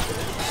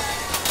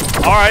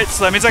 Alright,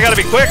 so that means I gotta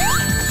be quick.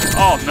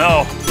 Oh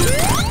no.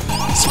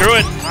 Screw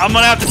it. I'm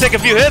gonna have to take a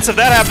few hits if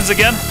that happens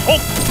again. Oh!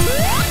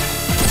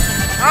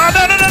 Ah,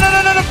 no, no, no, no,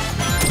 no, no, no!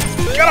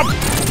 Get him!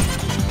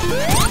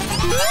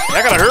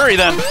 I gotta hurry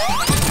then.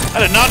 I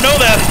did not know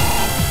that.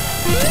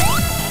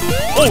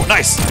 Oh,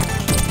 nice.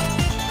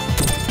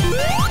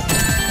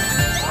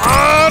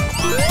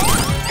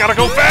 Gotta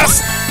go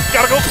fast.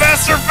 Gotta go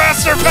faster,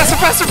 faster, faster,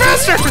 faster,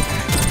 faster.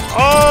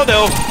 Oh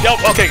no.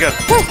 Yep. Okay, good.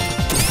 Woo.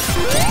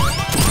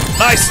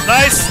 Nice,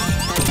 nice.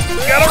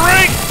 Got a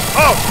ring.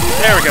 Oh,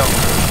 there we go.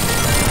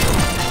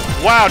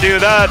 Wow,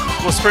 dude, that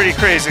was pretty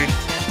crazy.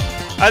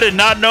 I did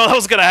not know that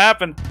was gonna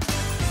happen.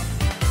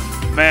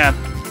 Man.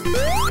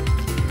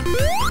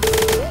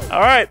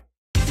 Alright.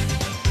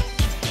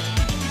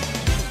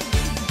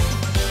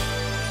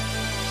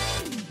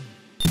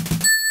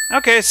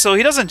 Okay, so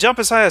he doesn't jump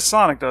as high as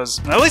Sonic does.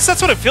 At least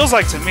that's what it feels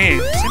like to me.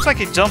 Seems like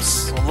he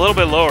jumps a little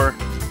bit lower.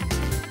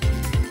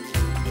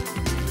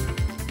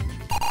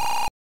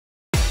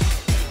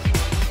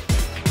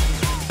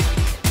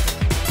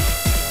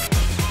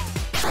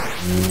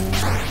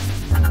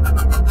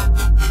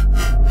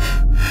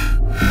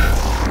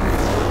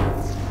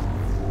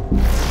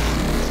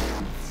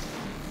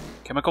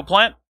 Chemical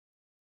plant?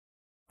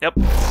 Yep.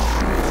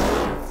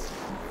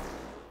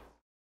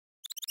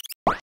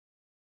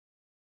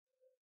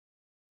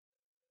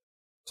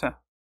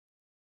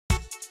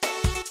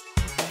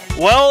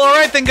 Well,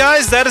 alright then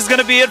guys, that is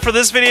going to be it for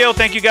this video.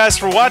 Thank you guys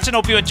for watching,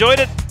 hope you enjoyed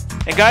it.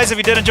 And guys, if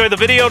you did enjoy the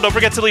video, don't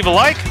forget to leave a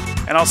like,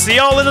 and I'll see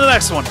y'all in the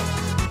next one.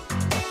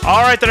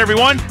 Alright then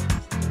everyone,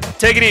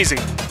 take it easy.